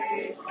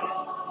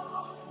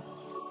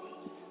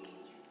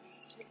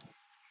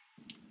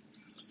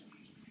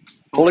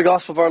Holy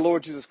Gospel of our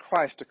Lord Jesus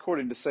Christ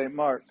according to St.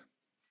 Mark.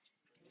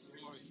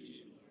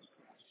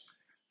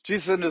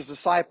 Jesus and his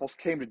disciples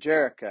came to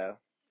Jericho.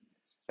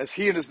 As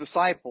he and his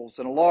disciples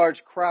and a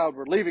large crowd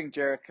were leaving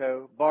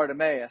Jericho,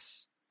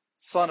 Bartimaeus,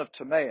 son of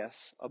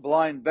Timaeus, a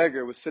blind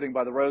beggar, was sitting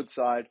by the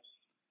roadside.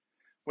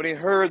 When he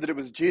heard that it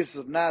was Jesus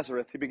of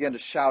Nazareth, he began to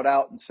shout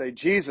out and say,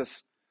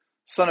 "Jesus,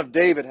 Son of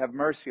David, have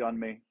mercy on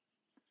me."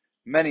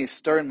 Many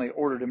sternly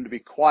ordered him to be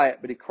quiet,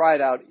 but he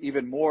cried out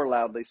even more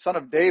loudly, "Son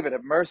of David,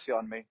 have mercy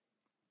on me."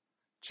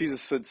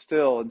 Jesus stood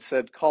still and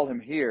said, "Call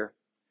him here."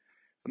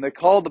 And they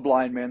called the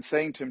blind man,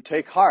 saying to him,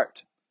 "Take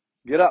heart,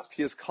 get up,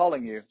 he is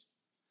calling you."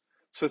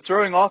 So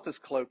throwing off his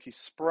cloak, he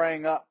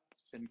sprang up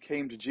and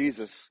came to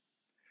Jesus.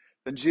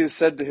 Then Jesus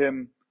said to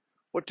him,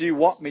 "What do you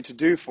want me to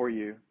do for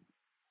you?"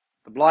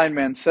 The blind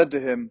man said to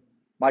him,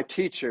 "My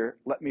teacher,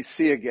 let me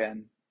see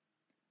again."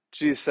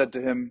 Jesus said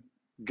to him,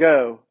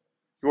 "Go,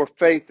 your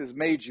faith has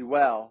made you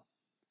well."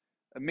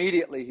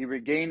 Immediately he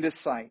regained his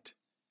sight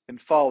and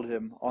followed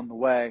him on the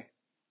way.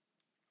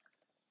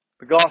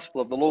 The Gospel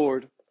of the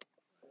Lord.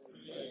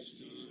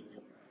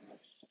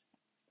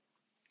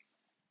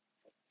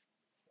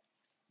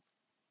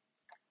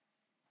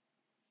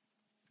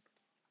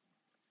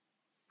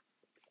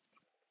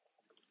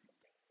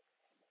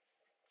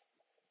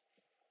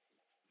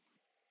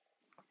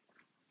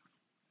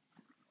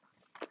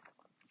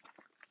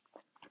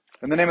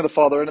 In the name of the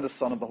Father, and of the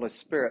Son, and of the Holy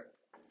Spirit.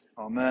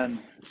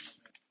 Amen.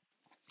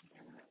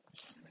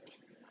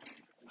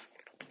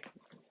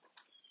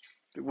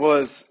 It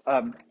was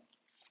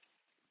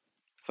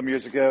some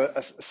years ago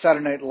a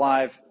Saturday Night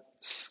Live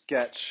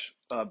sketch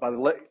by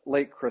the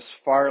late Chris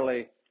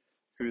Farley,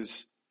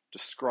 who's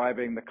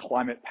describing the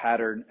climate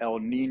pattern El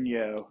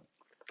Nino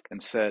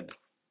and said,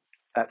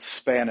 "That's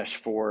Spanish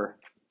for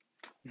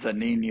the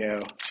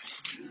Nino."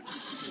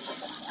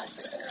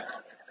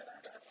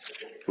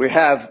 We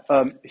have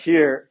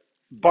here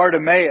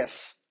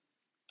Bartimaeus,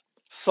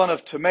 son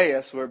of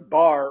Timaeus, where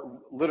Bar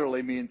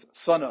literally means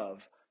son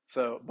of.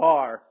 So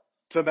Bar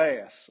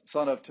Timaeus,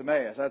 son of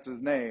Timaeus, that's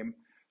his name.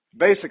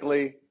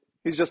 Basically,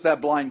 he's just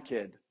that blind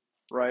kid,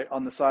 right,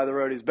 on the side of the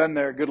road. He's been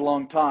there a good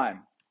long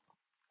time.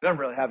 He doesn't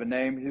really have a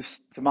name. He's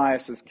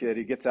Timaeus' kid.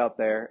 He gets out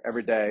there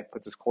every day,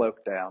 puts his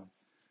cloak down.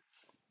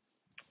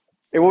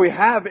 And what we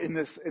have in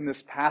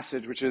this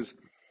passage, which is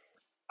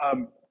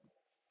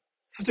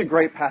such a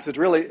great passage,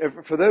 really,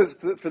 for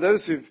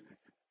those who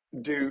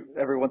do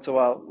every once in a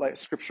while like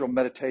scriptural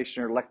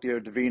meditation or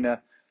lectio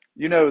divina,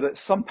 you know that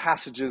some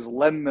passages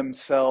lend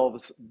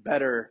themselves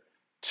better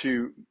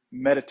to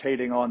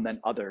meditating on than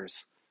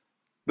others.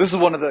 This is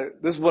one of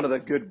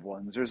the good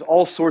ones. There's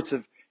all sorts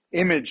of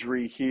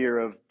imagery here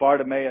of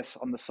Bartimaeus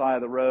on the side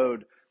of the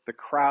road, the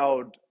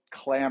crowd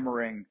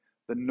clamoring,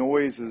 the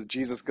noises,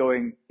 Jesus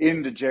going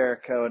into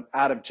Jericho and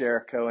out of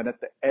Jericho and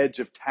at the edge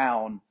of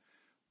town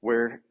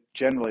where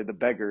generally the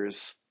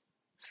beggars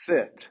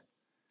sit.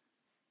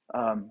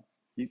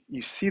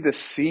 You see the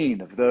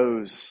scene of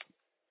those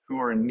who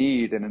are in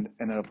need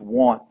and of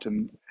want,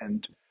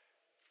 and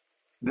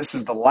this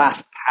is the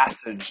last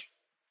passage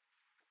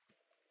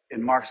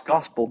in Mark's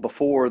gospel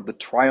before the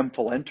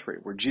triumphal entry,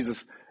 where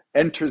Jesus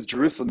enters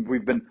Jerusalem.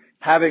 We've been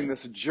having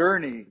this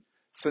journey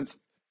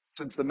since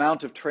the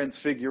Mount of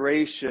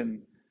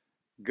Transfiguration,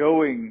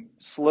 going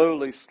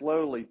slowly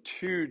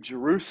to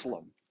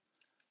Jerusalem.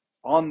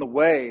 On the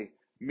way,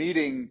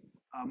 meeting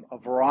a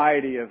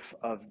variety of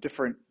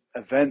different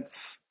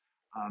events,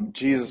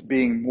 Jesus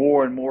being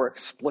more and more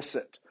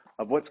explicit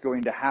of what's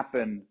going to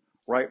happen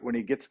right when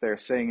he gets there,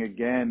 saying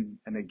again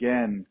and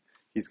again,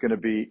 he's going to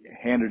be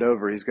handed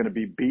over, he's going to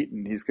be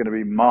beaten, he's going to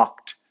be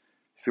mocked,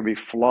 he's going to be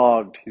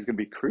flogged, he's going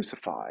to be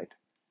crucified,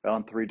 and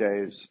on 3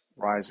 days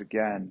rise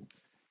again.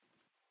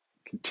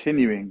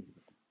 Continuing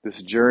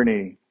this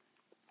journey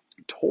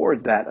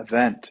toward that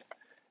event,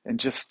 and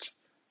just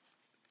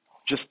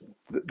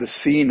the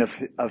scene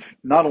of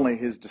not only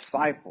his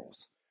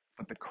disciples,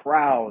 but the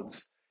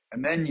crowds.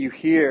 And then you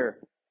hear,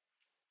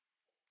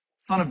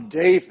 "Son of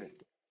David,"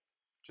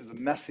 which is a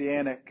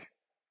messianic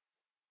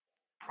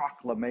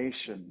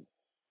proclamation.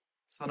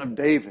 "Son of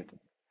David,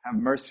 have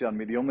mercy on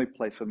me." The only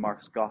place in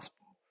Mark's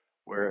gospel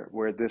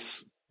where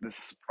this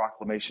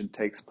proclamation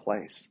takes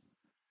place.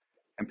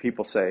 And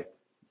people say,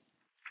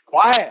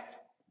 "Quiet,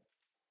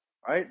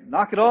 right?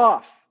 Knock it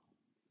off.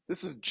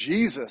 This is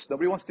Jesus.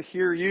 Nobody wants to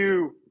hear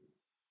you,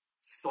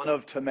 son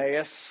of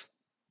Timaeus,"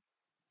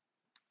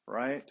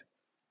 right?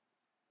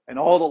 And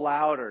all the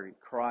louder he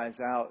cries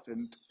out,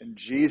 and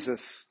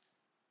Jesus,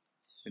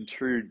 in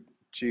true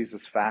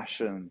Jesus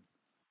fashion,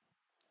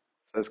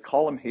 says,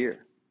 "Call him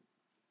here.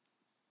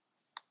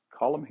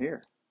 Call him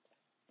here."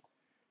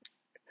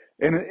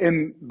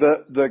 In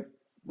the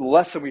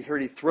lesson we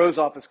heard, he throws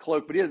off his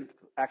cloak, but he didn't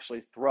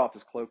actually throw off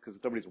his cloak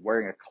because nobody's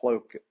wearing a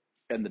cloak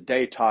in the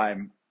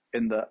daytime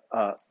in the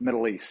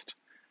Middle East.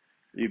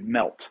 You'd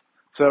melt.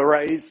 So,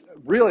 right,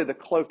 the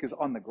cloak is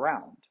on the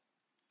ground.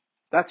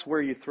 That's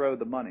where you throw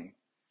the money.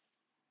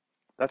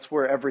 That's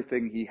where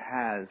everything he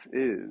has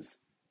is.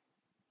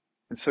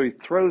 And so he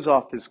throws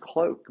off his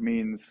cloak,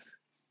 means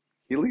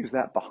he leaves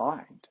that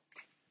behind.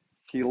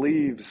 He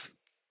leaves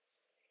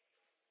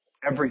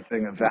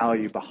everything of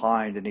value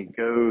behind and he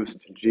goes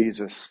to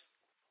Jesus.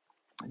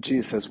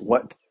 Jesus says,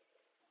 what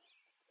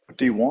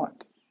do you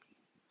want?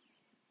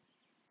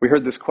 We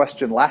heard this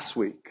question last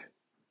week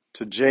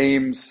to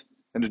James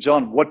and to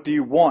John. What do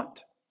you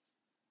want?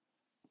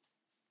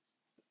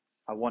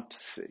 I want to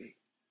see.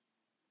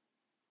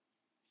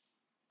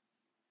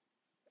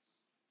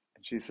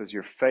 And Jesus says,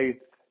 your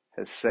faith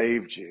has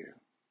saved you.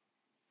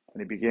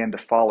 And he began to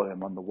follow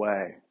him on the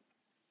way.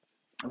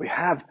 We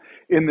have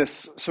in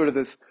this sort of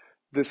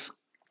this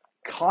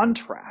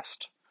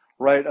contrast,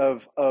 right,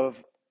 of a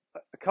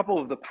couple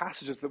of the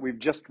passages that we've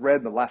just read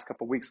in the last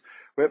couple of weeks.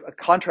 We have a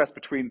contrast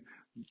between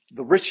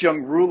the rich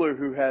young ruler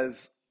who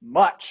has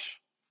much.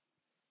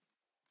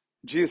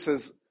 Jesus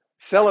says,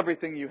 sell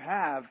everything you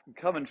have and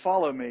come and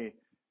follow me.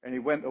 And he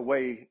went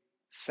away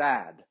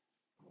sad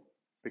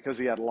because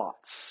he had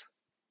lots.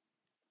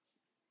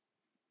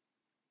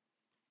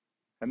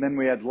 And then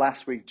we had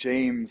last week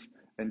James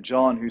and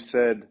John who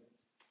said,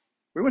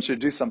 we want you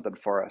to do something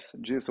for us.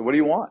 And Jesus said, what do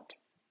you want?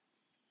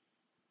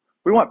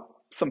 We want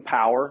some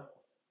power,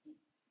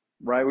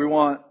 right? We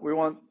want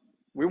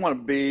to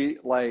be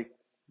like,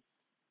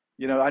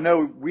 we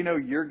know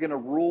you're going to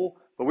rule,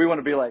 but we want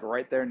to be like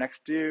right there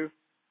next to you,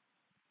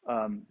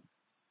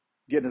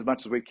 getting as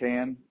much as we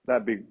can.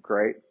 That'd be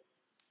great.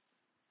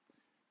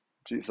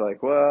 Jesus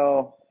like,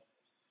 well,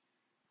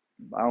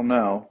 I don't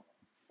know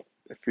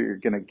if you're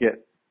going to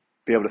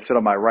be able to sit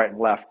on my right and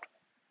left.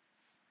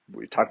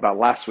 We talked about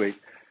last week,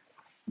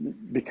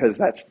 because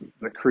that's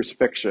the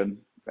crucifixion,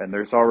 and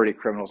there's already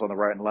criminals on the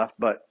right and left.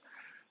 But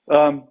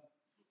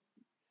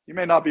you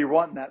may not be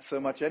wanting that so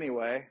much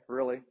anyway,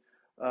 really.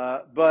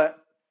 But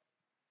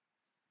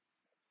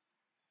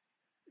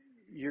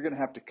you're going to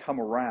have to come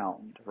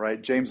around,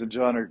 right? James and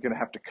John are going to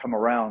have to come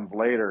around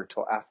later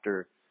till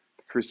after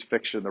the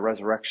crucifixion, the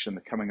resurrection,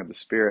 the coming of the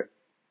Spirit.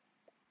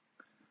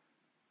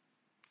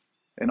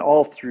 And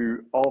all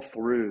through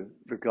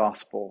the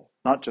gospel,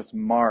 not just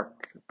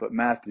Mark, but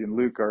Matthew and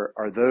Luke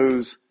are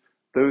those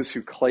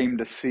who claim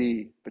to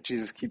see, but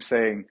Jesus keeps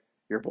saying,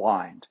 you're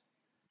blind.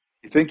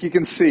 You think you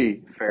can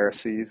see,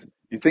 Pharisees.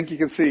 You think you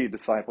can see,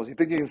 disciples. You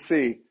think you can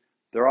see.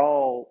 They're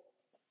all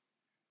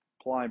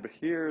blind, but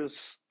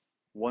here's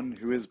one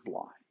who is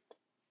blind,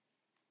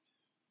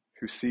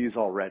 who sees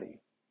already,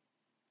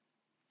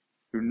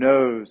 who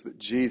knows that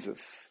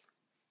Jesus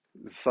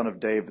is the Son of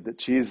David, that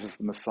Jesus is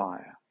the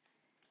Messiah.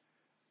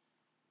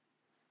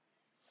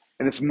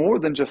 And it's more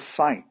than just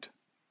sight,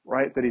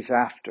 right, that he's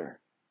after.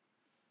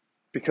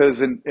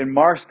 Because in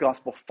Mark's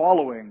gospel,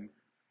 following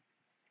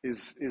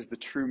is the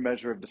true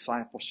measure of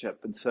discipleship.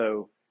 And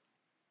so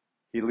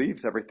he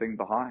leaves everything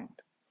behind.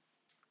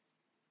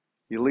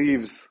 He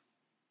leaves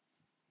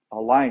a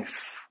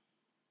life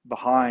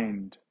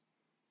behind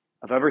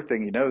of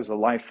everything he knows, a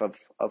life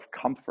of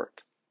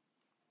comfort,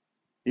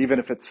 even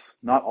if it's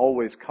not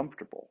always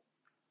comfortable.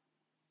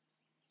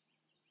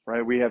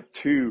 Right? We have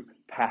two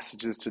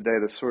passages today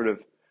that sort of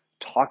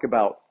talk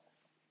about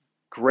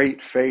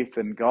great faith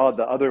in God.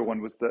 The other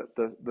one was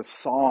the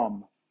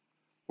Psalm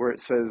where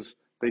it says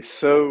they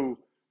sow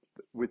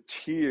with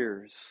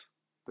tears,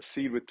 the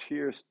seed with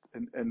tears,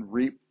 and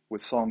reap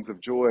with songs of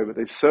joy. But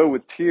they sow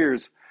with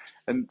tears.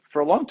 And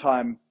for a long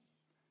time,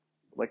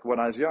 like when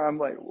I was young, I'm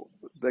like,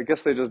 I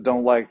guess they just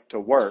don't like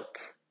to work,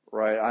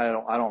 right?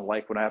 I don't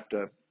like when I have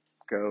to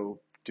go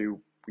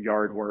do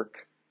yard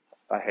work.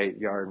 I hate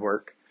yard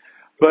work.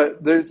 But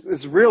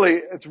it's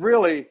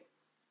really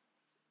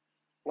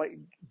like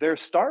they're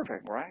starving,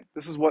 right?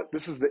 This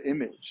is the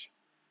image.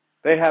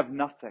 They have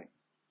nothing.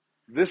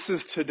 This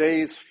is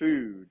today's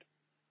food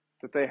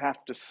that they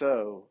have to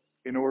sow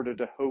in order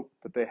to hope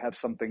that they have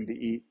something to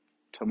eat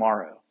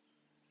tomorrow.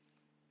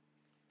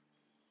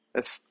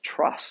 It's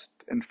trust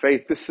and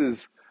faith. This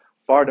is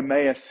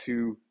Bartimaeus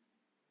who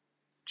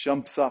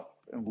jumps up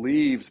and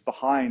leaves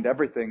behind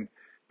everything.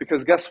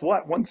 Because guess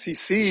what? Once he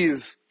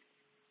sees,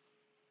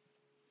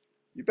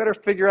 you better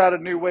figure out a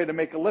new way to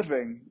make a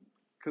living,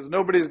 because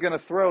nobody's going to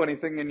throw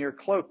anything in your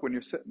cloak when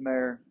you're sitting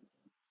there.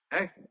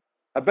 Hey,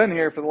 I've been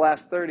here for the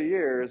last 30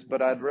 years,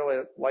 but I'd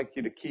really like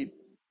you to keep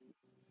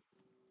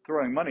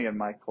throwing money in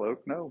my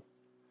cloak. No.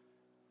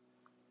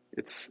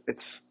 It's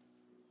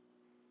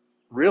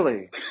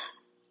really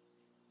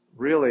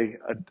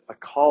a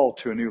call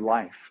to a new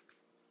life.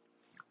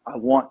 I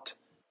want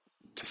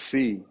to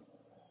see.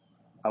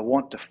 I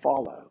want to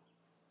follow.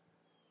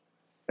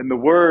 And the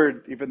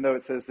word, even though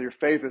it says that your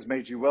faith has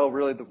made you well,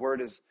 really the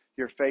word is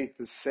your faith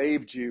has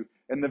saved you.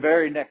 In the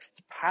very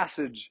next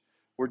passage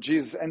where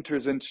Jesus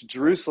enters into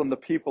Jerusalem, the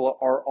people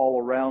are all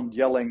around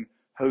yelling,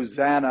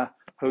 Hosanna,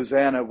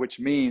 Hosanna, which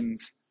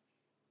means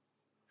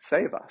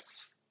save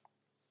us.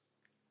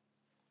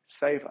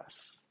 Save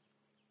us.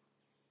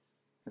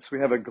 And so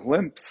we have a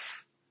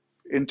glimpse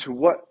into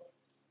what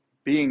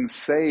being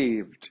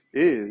saved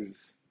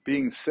is.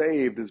 Being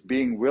saved is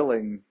being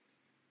willing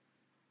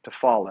to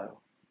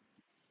follow,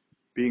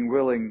 being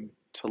willing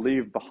to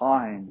leave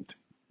behind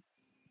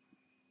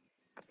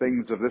the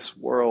things of this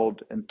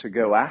world and to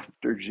go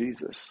after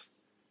Jesus.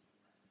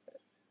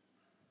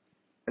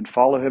 and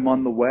follow him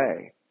on the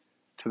way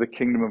to the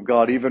kingdom of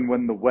God, even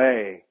when the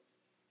way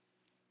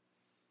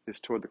is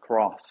toward the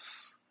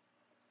cross,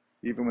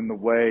 even when the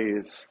way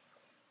is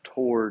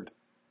toward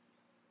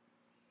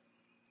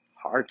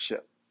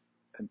hardship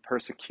and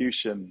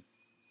persecution.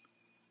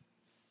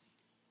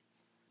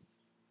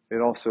 It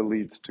also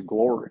leads to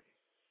glory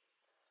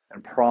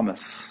and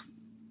promise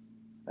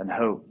and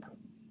hope.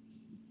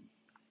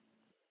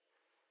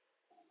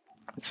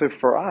 And so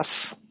for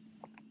us,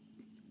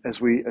 as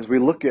we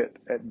look at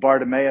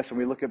Bartimaeus, and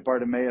we look at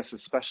Bartimaeus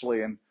especially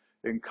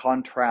in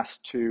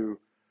contrast to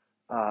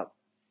uh,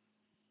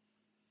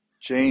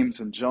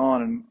 James and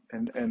John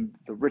and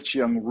the rich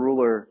young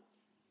ruler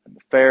and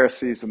the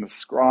Pharisees and the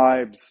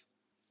scribes,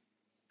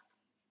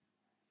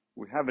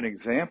 we have an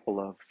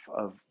example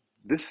of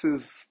this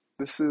is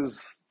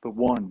the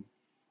one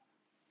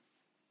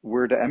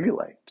we're to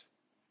emulate.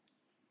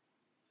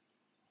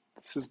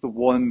 This is the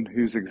one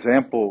whose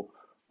example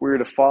we're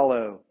to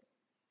follow,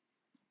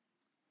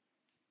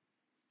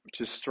 which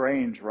is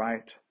strange,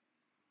 right?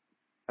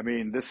 I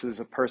mean, this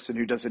is a person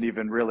who doesn't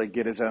even really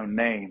get his own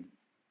name.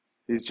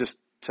 He's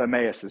just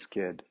Timaeus's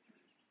kid.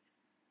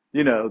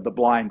 You know, the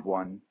blind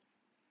one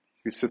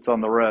who sits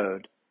on the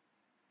road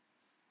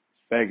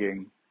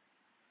begging.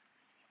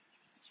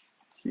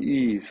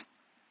 He's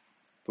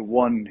the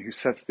one who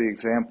sets the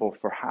example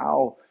for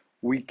how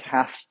we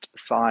cast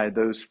aside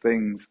those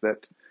things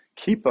that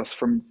keep us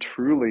from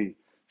truly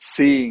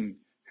seeing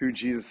who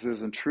Jesus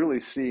is and truly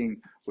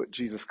seeing what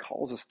Jesus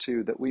calls us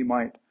to, that we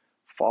might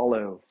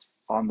follow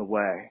on the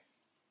way.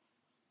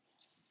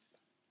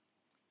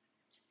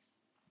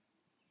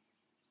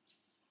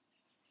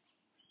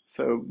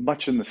 So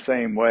much in the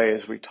same way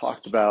as we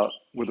talked about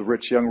with the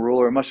rich young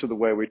ruler, much of the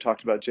way we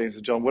talked about James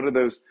and John, what are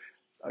those,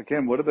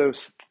 again, what are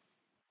those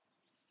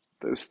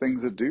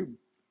things that do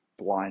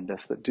blind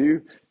us, that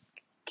do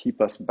keep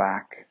us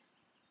back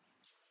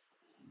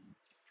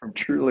from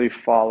truly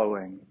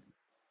following,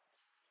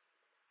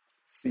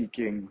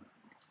 seeking,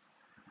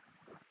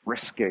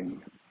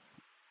 risking,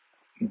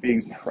 and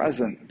being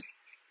present,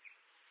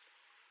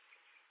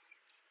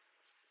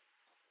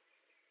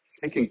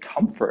 taking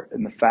comfort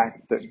in the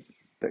fact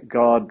that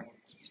God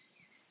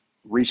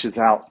reaches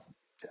out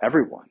to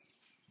everyone,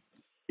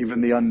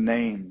 even the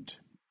unnamed,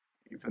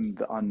 even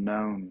the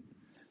unknown,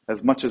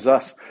 as much as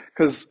us.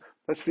 Because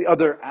that's the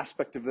other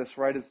aspect of this,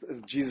 right? As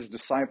Jesus'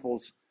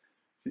 disciples,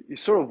 you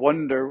sort of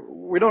wonder,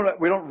 we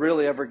don't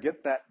really ever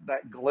get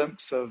that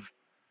glimpse of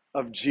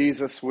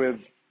Jesus with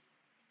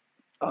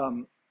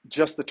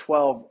just the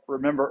 12.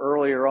 Remember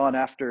earlier on,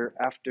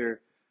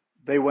 after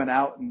they went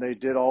out and they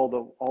did all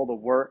the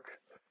work,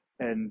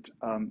 and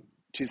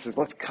Jesus says,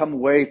 "Let's come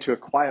away to a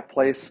quiet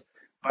place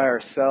by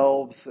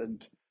ourselves."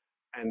 And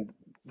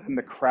then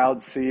the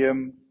crowd see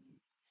him,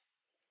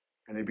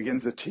 and he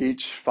begins to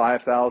teach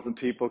 5,000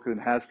 people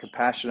and has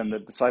compassion. And the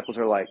disciples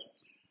are like,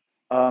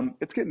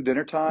 "It's getting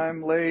dinner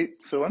time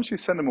late, so why don't you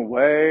send him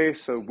away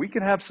so we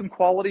can have some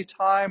quality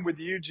time with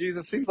you,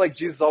 Jesus?" Seems like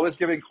Jesus is always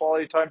giving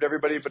quality time to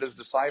everybody but his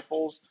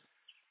disciples.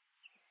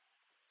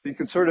 So you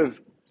can sort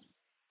of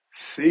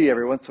see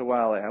every once in a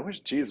while, like, I wish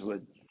Jesus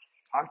would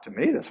talk to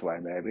me this way,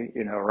 maybe,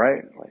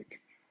 right?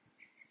 Like,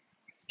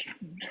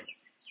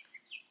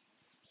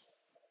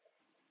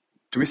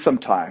 do we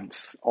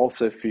sometimes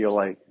also feel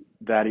like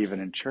that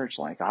even in church?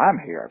 Like, I'm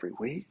here every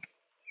week.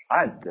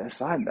 I'm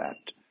this, I'm that.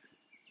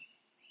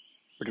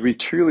 Or do we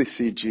truly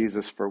see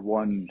Jesus for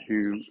one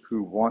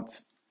who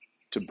wants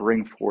to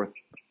bring forth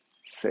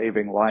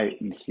saving light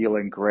and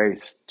healing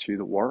grace to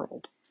the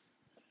world,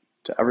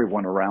 to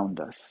everyone around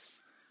us?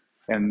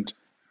 And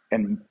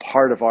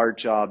part of our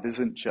job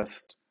isn't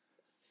just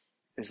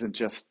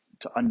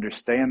to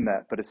understand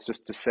that, but it's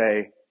just to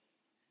say,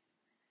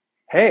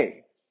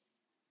 hey,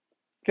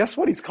 guess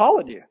what? He's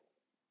calling you,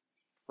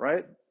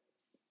 right?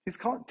 He's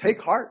calling, take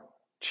heart,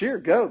 cheer,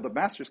 go. The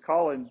master's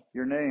calling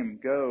your name,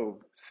 go,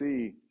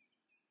 see.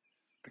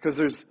 Because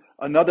there's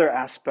another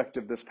aspect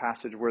of this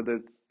passage where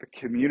the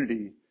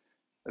community,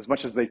 as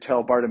much as they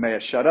tell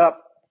Bartimaeus, shut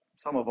up,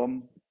 some of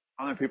them,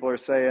 other people are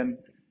saying,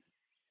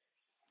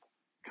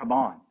 come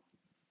on,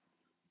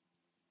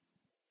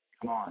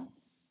 come on.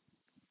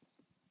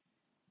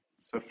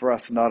 So for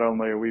us, not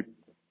only are we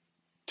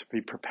to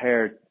be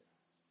prepared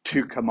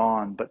to come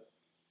on, but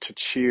to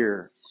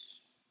cheer,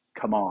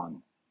 come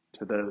on,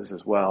 to those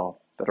as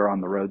well that are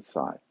on the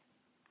roadside.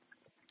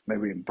 May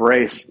we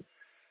embrace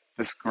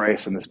this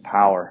grace and this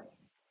power.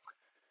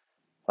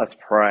 Let's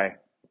pray.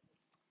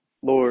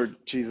 Lord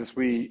Jesus,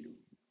 we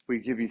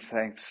give you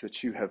thanks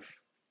that you have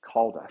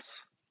called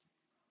us,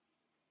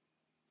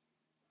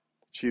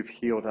 that you've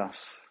healed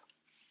us,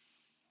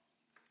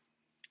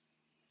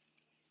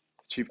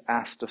 that you've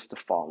asked us to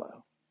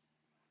follow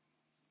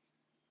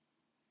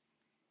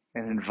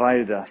and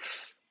invited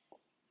us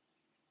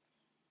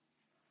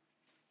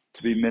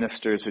to be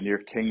ministers in your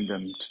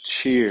kingdom, to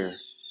cheer,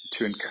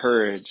 to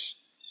encourage,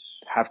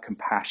 to have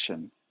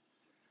compassion.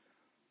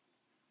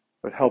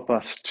 But help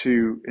us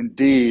to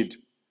indeed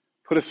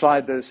put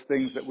aside those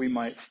things that we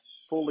might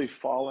fully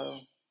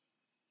follow,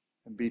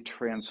 and be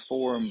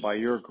transformed by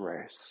your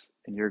grace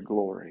and your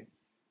glory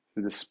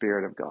through the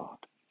Spirit of God.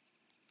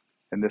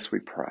 And this we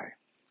pray.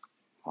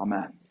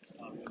 Amen.